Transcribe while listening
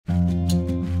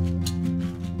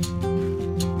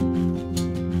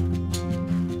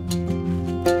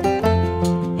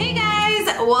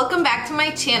welcome back to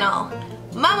my channel.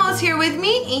 Mamo's here with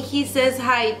me and he says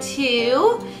hi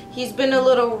too. He's been a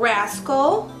little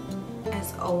rascal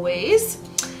as always,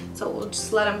 so we'll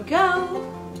just let him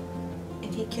go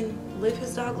and he can live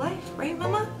his dog life, right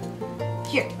Mama?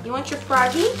 Here, you want your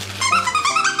froggy?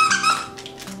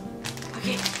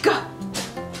 Okay, go.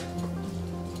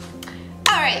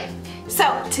 Alright,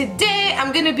 so today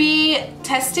I'm gonna be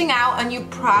testing out a new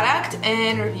product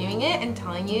and reviewing it and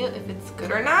telling you if it's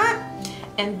good or not.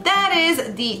 And that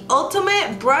is the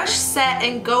Ultimate Brush Set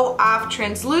and Go Off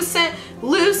Translucent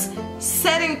Loose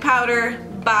Setting Powder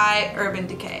by Urban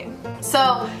Decay.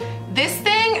 So this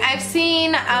thing I've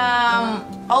seen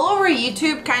all over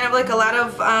YouTube, kind of like a lot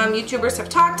of YouTubers have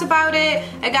talked about it.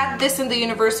 I got this in the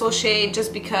universal shade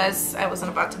just because I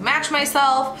wasn't about to match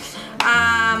myself. But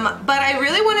I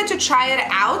really wanted to try it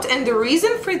out, and the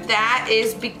reason for that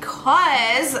is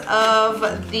because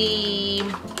of the...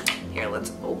 Here,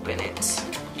 let's open it.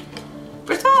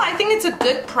 First of all, I think it's a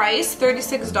good price,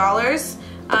 $36.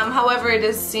 However, it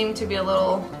does seem to be a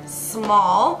little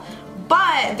small.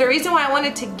 But the reason why I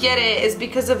wanted to get it is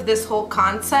because of this whole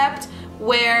concept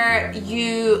where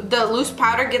the loose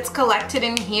powder gets collected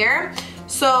in here.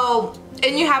 So,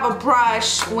 and you have a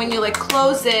brush when you like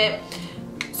close it.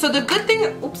 So the good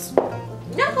thing, oops,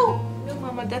 no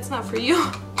Mama, that's not for you.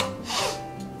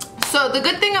 So the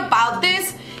good thing about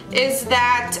this is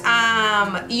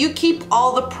that you keep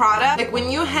all the product. Like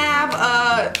when you have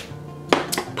a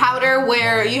powder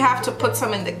where you have to put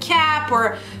some in the cap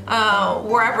or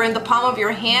wherever in the palm of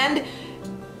your hand,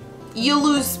 you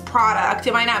lose product.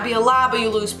 It might not be a lot, but you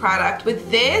lose product.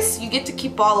 With this, you get to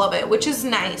keep all of it, which is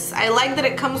nice. I like that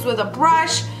it comes with a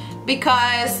brush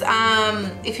because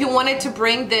if you wanted to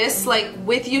bring this like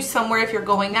with you somewhere, if you're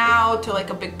going out to like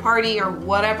a big party or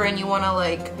whatever and you want to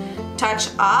like touch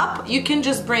up, you can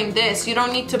just bring this. You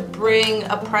don't need to bring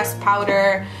a pressed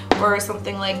powder or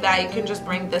something like that. You can just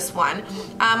bring this one.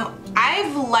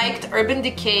 I've liked Urban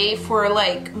Decay for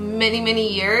like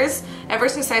many years, ever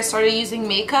since I started using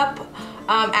makeup.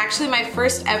 Actually, my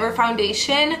first ever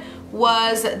foundation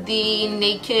was the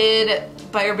Naked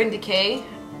by Urban Decay,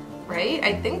 right?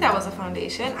 I think that was a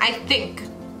foundation. I think.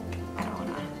 I don't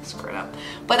want to screw it up.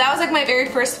 But that was like my very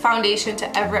first foundation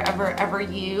to ever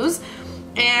use.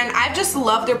 And I just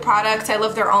love their products. I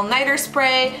love their all-nighter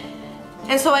spray.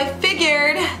 And so I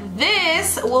figured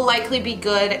this will likely be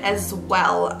good as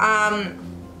well. I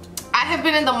have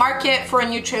been in the market for a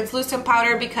new translucent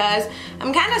powder because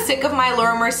I'm kind of sick of my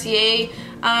Laura Mercier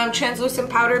translucent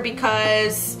powder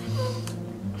because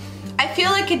I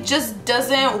feel like it just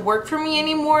doesn't work for me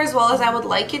anymore as well as I would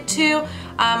like it to.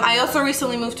 I also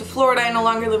recently moved to Florida. I no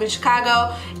longer live in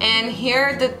Chicago, and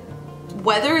here the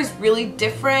weather is really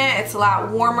different. It's a lot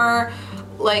warmer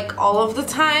like all of the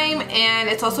time, and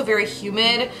it's also very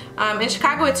humid. In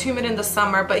Chicago it's humid in the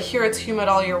summer, but here it's humid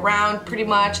all year round pretty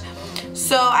much.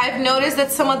 So I've noticed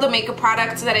that some of the makeup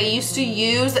products that I used to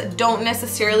use don't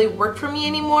necessarily work for me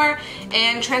anymore,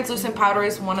 and translucent powder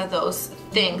is one of those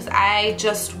things. I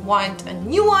just want a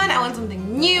new one. I want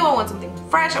something new. I want something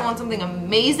fresh. I want something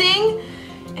amazing,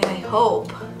 and I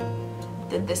hope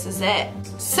that this is it.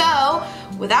 So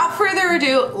without further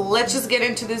ado, let's just get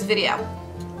into this video.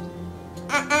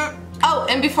 Oh,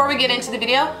 and before we get into the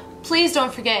video, please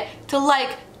don't forget to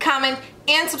like, comment,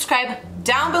 and subscribe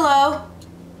down below.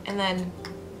 And then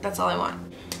that's all I want.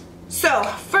 So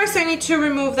first I need to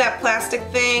remove that plastic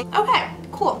thing. Okay,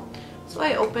 cool. So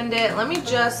I opened it. Let me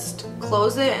just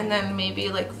close it and then maybe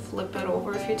like flip it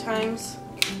over a few times.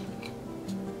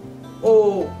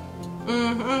 Oh,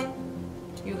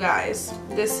 you guys,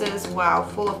 this is, wow,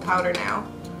 full of powder now.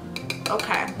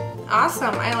 Okay,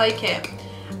 awesome, I like it.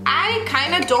 I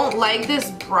kind of don't like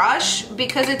this brush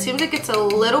because it seems like it's a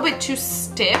little bit too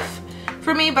stiff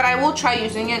for me, but I will try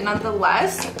using it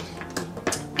nonetheless.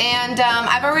 And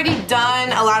I've already done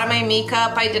a lot of my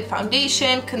makeup. I did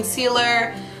foundation,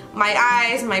 concealer, my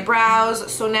eyes, my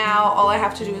brows, so now all I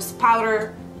have to do is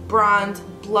powder, bronze,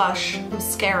 blush,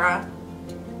 mascara,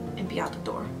 and be out the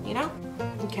door, you know?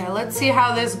 Okay, let's see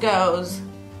how this goes.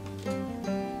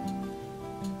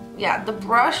 Yeah, the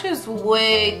brush is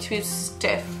way too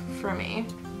stiff for me.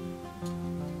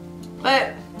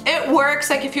 But it works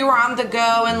like if you were on the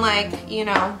go and like, you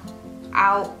know,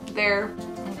 out there.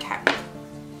 Okay.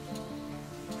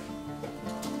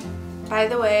 By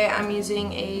the way, I'm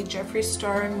using a Jeffree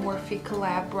Star and Morphe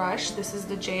collab brush. This is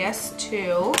the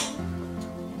JS2.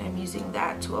 And I'm using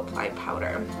that to apply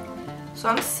powder. So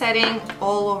I'm setting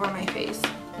all over my face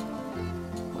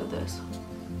with this.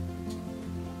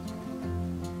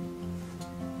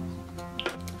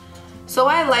 So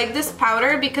I like this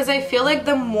powder because I feel like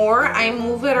the more I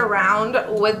move it around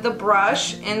with the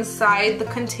brush inside the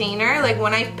container, like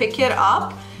when I pick it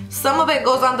up, some of it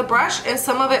goes on the brush and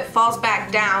some of it falls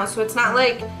back down. So it's not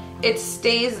like it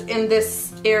stays in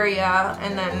this area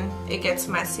and then it gets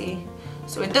messy.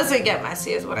 So it doesn't get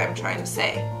messy is what I'm trying to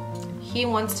say. He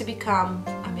wants to become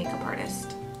a makeup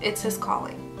artist. It's his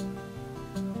calling.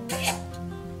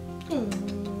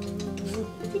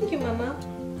 Thank you, Mama.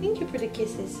 Thank you for the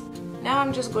kisses. Now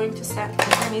I'm just going to set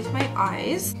underneath my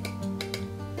eyes.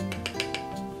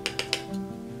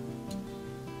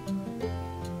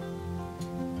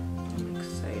 I'm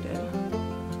excited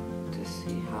to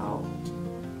see how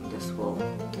this will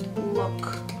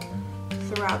look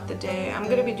throughout the day. I'm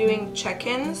gonna be doing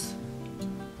check-ins,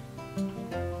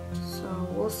 so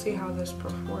we'll see how this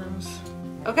performs.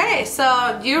 Okay,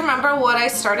 so do you remember what I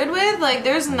started with? Like,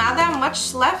 there's not that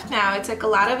much left now. It's like a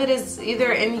lot of it is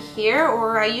either in here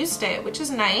or I used it, which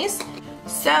is nice.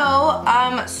 So,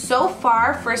 so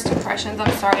far, first impressions,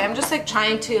 I'm sorry, I'm just like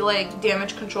trying to like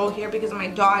damage control here because my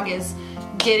dog is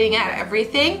getting at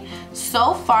everything.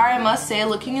 So far, I must say,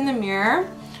 looking in the mirror,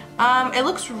 it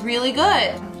looks really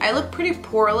good. I look pretty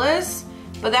poreless,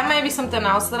 but that might be something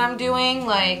else that I'm doing.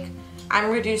 Like, I'm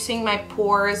reducing my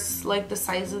pores, like the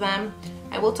size of them.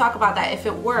 I will talk about that. If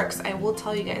it works, I will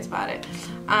tell you guys about it.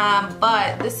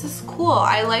 But this is cool.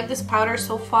 I like this powder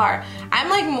so far. I'm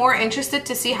like more interested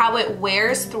to see how it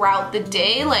wears throughout the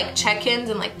day, like check-ins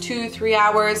in like 2-3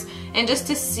 hours, and just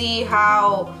to see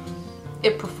how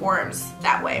it performs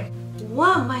that way.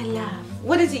 Wow, my love.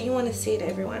 What is it you want to say to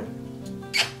everyone?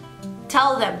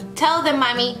 Tell them,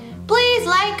 mommy. Please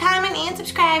like, comment, and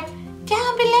subscribe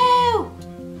down below.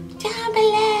 Down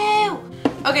below.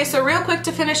 Okay, so real quick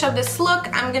to finish up this look,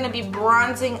 I'm gonna be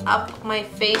bronzing up my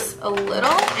face a little,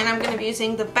 and I'm gonna be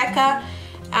using the Becca,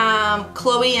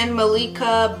 Chloe and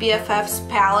Malika BFFs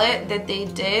palette that they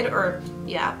did, or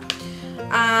yeah.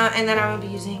 And then I'm gonna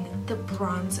be using the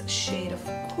bronze shade, of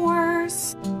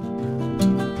course.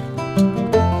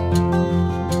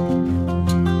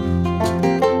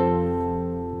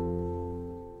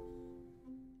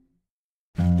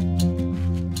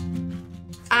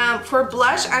 For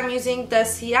blush, I'm using the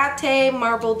Ciate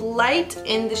Marbled Light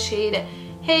in the shade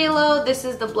Halo. This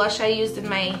is the blush I used in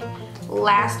my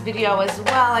last video as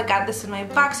well. I got this in my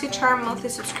BoxyCharm monthly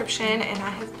subscription and I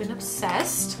have been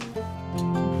obsessed.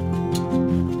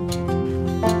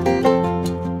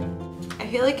 I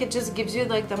feel like it just gives you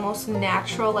like the most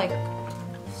natural, like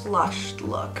flushed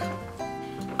look.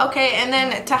 Okay, and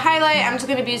then to highlight, I'm just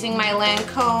going to be using my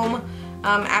Lancome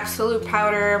Absolute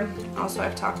Powder. Also,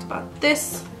 I've talked about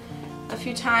this a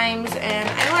few times and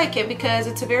I like it because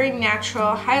it's a very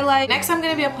natural highlight. Next, I'm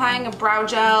going to be applying a brow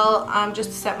gel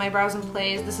just to set my brows in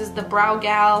place. This is the Brow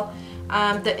Gal,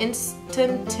 the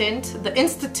Instant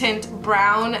Tint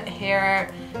Brown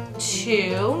Hair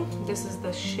 2. This is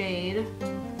the shade.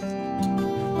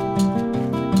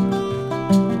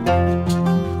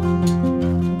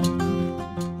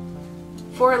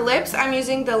 For lips, I'm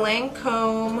using the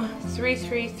Lancome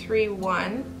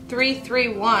 331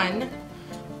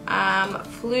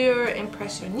 Fleur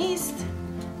Impressioniste.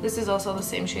 This is also the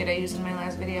same shade I used in my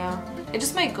last video. It's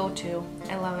just my go-to.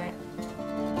 I love it.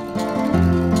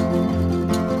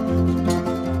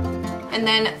 And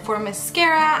then for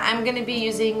mascara, I'm going to be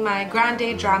using my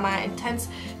Grande Drama Intense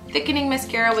Thickening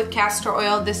Mascara with castor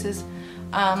oil. This is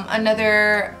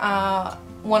another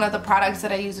one of the products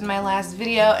that I used in my last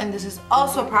video, and this is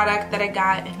also a product that I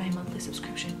got in my monthly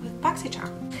subscription with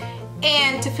BoxyCharm.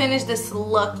 And to finish this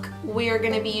look, we are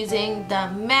going to be using the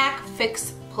MAC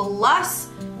Fix Plus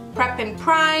Prep and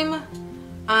Prime.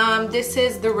 This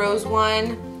is the rose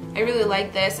one. I really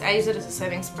like this. I use it as a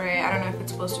setting spray. I don't know if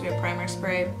it's supposed to be a primer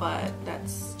spray, but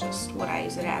that's just what I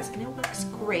use it as, and it works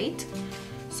great.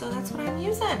 So that's what I'm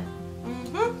using.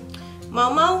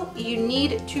 Momo, you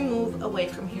need to move away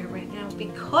from here right now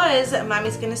because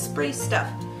Mommy's going to spray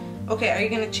stuff. Okay, are you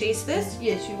going to chase this?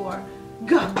 Yes, you are.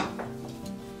 Go!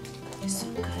 It's so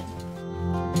good.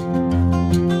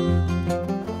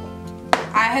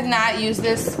 I had not used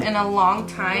this in a long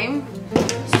time,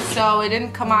 so it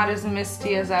didn't come out as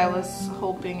misty as I was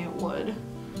hoping it would.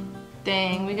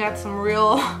 Dang, we got some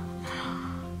real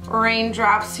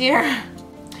raindrops here.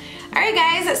 Alright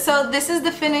guys, so this is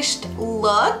the finished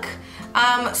look.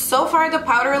 So far the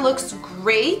powder looks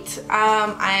great.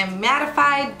 I am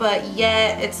mattified, but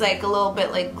yet it's like a little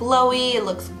bit like glowy. It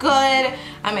looks good.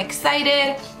 I'm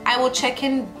excited. I will check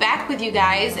in back with you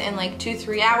guys in like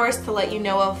 2-3 hours to let you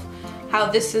know of how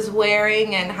this is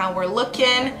wearing and how we're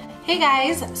looking. Hey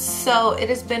guys, so it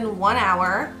has been 1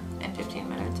 hour and 15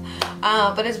 minutes.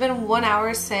 but it's been 1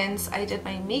 hour since I did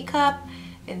my makeup,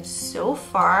 and so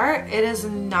far it is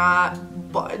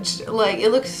not budged. Like, it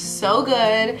looks so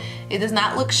good. It does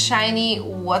not look shiny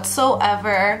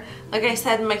whatsoever. Like I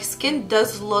said, my skin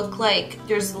does look like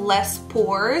there's less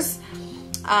pores.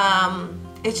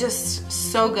 It's just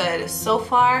so good so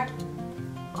far.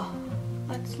 Oh,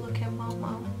 let's look at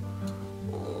Mama.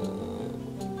 Oh,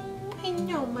 I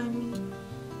know, Mommy.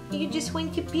 You just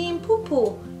went to pee and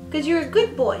poo-poo because you're a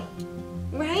good boy,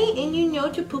 right? And you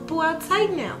know to poo-poo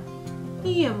outside now.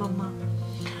 Yeah, Mama.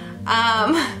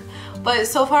 But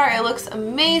so far it looks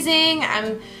amazing.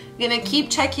 I'm gonna keep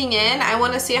checking in. I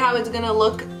want to see how it's gonna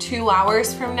look 2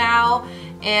 hours from now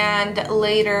and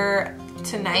later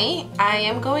tonight. I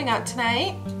am going out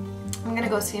tonight. I'm gonna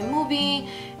go see a movie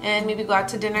and maybe go out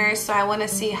to dinner, so I want to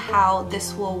see how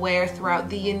this will wear throughout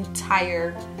the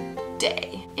entire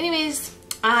day. Anyways,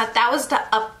 that was the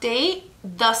update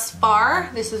thus far.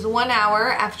 This is 1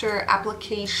 hour after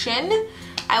application.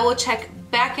 I will check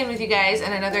back in with you guys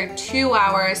in another 2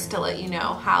 hours to let you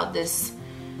know how this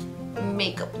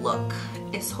makeup look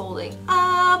is holding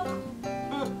up.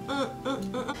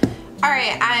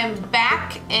 Alright, I'm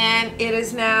back and it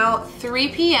is now 3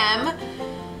 p.m.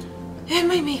 and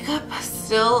my makeup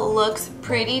still looks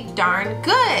pretty darn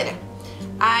good.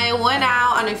 I went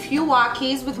out on a few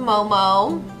walkies with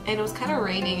Momo and it was kind of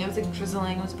raining. It was like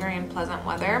drizzling. It was very unpleasant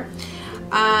weather.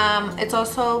 It's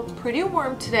also pretty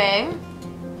warm today.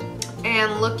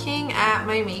 And looking at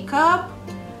my makeup,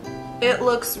 it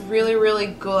looks really, really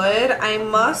good. I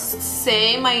must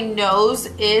say my nose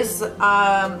is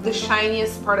the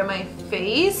shiniest part of my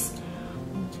face,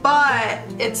 but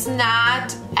it's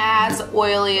not as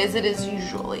oily as it is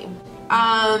usually.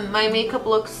 My makeup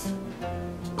looks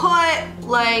put,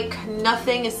 like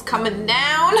nothing is coming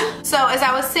down. So as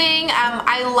I was saying,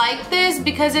 I like this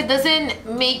because it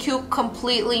doesn't make you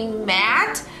completely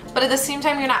matte, but at the same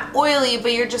time you're not oily,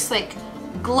 but you're just like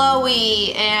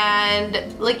glowy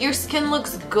and like your skin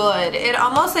looks good. It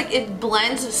almost like it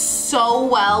blends so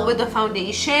well with the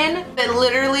foundation. It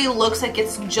literally looks like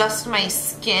it's just my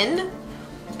skin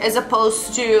as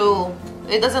opposed to,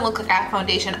 it doesn't look like I have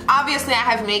foundation. Obviously I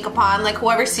have makeup on, like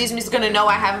whoever sees me is gonna know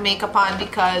I have makeup on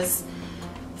because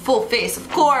full face of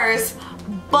course,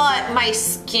 but my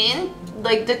skin,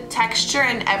 like the texture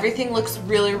and everything looks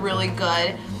really, really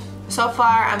good. So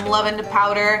far, I'm loving the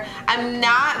powder. I'm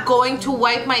not going to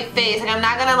wipe my face. Like, I'm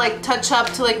not gonna like touch up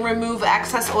to like remove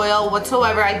excess oil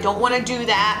whatsoever. I don't wanna do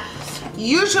that.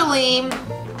 Usually,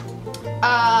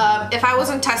 if I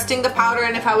wasn't testing the powder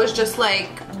and if I was just like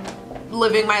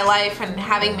living my life and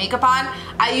having makeup on,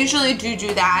 I usually do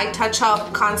that. I touch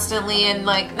up constantly and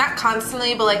like, not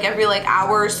constantly, but like every like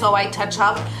hour or so I touch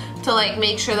up to like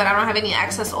make sure that I don't have any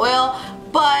excess oil.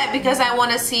 But because I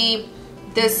wanna see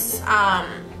this,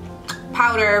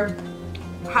 powder,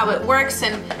 how it works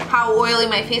and how oily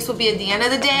my face will be at the end of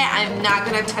the day, I'm not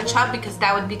gonna touch up because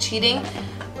that would be cheating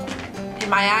in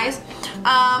my eyes.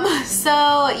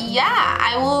 So yeah,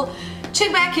 I will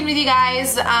check back in with you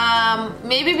guys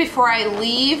maybe before I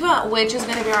leave, which is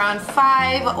gonna be around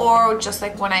 5, or just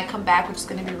like when I come back, which is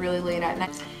gonna be really late at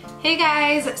night. Hey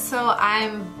guys, so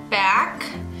I'm back.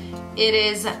 It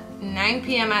is 9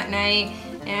 p.m. at night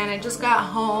and I just got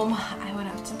home. I went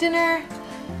out to dinner.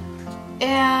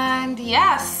 And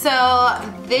yeah, so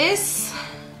this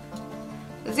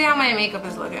is how my makeup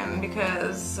is looking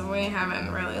because we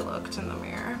haven't really looked in the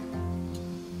mirror.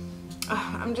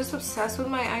 I'm just obsessed with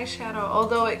my eyeshadow,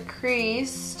 although it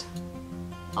creased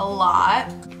a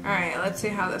lot. Alright, let's see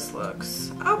how this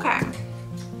looks. Okay.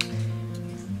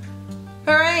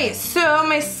 Alright, so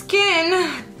my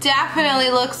skin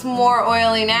definitely looks more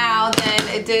oily now than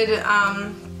it did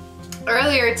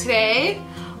earlier today.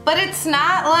 But it's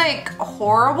not like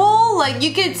horrible. Like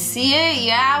you could see it,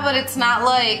 yeah, but it's not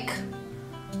like,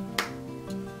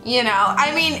 you know,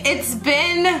 I mean, it's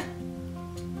been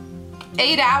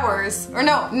 8 hours, or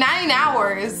no, 9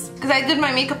 hours, because I did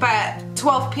my makeup at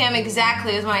 12 p.m.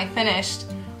 exactly is when I finished.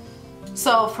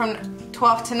 So from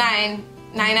 12 to 9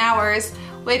 hours,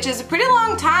 which is a pretty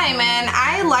long time, and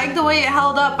I like the way it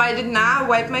held up. I did not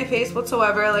wipe my face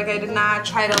whatsoever. Like I did not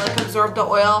try to like absorb the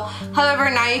oil. However,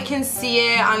 now you can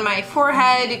see it on my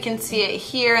forehead. You can see it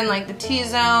here in like the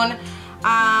T-zone.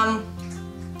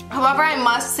 However, I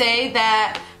must say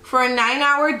that for a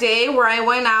 9-hour day where I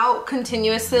went out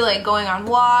continuously, like going on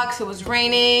walks, it was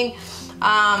raining,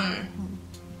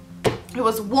 it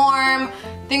was warm,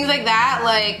 things like that,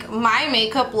 like my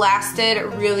makeup lasted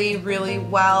really, really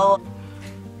well.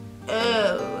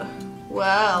 Oh,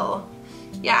 well,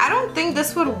 yeah, I don't think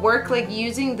this would work like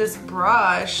using this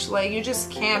brush. Like you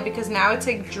just can't, because now it's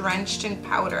like drenched in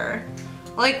powder.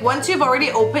 like once you've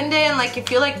already opened it and like if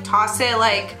you like toss it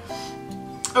like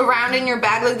around in your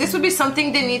bag, like this would be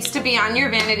something that needs to be on your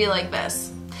vanity like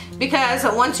this, because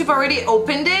once you've already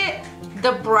opened it,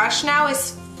 the brush now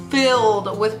is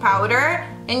filled with powder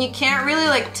and you can't really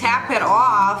like tap it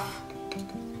off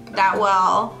that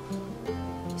well.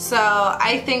 So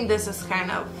I think this is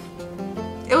kind of,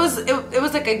 it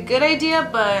was like a good idea,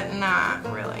 but not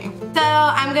really. So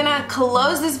I'm gonna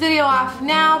close this video off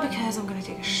now because I'm gonna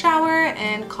take a shower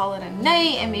and call it a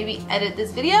night and maybe edit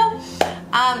this video.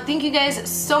 Thank you guys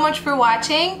so much for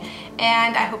watching,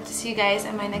 and I hope to see you guys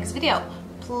in my next video.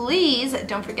 Please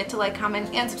don't forget to like,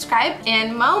 comment, and subscribe.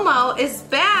 And Momo is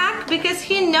back because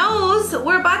he knows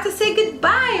we're about to say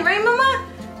goodbye, right Mama?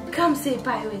 Come say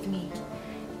bye with me.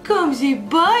 Come say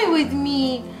bye with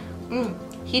me.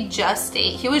 He just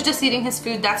ate. He was just eating his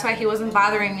food. That's why he wasn't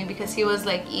bothering me, because he was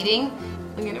like eating.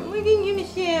 Look at him, look at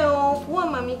yourself. Well,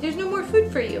 Mommy, there's no more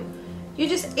food for you. You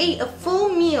just ate a full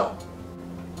meal.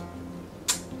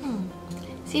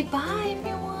 Say bye,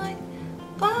 everyone.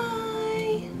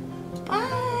 Bye.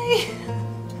 Bye.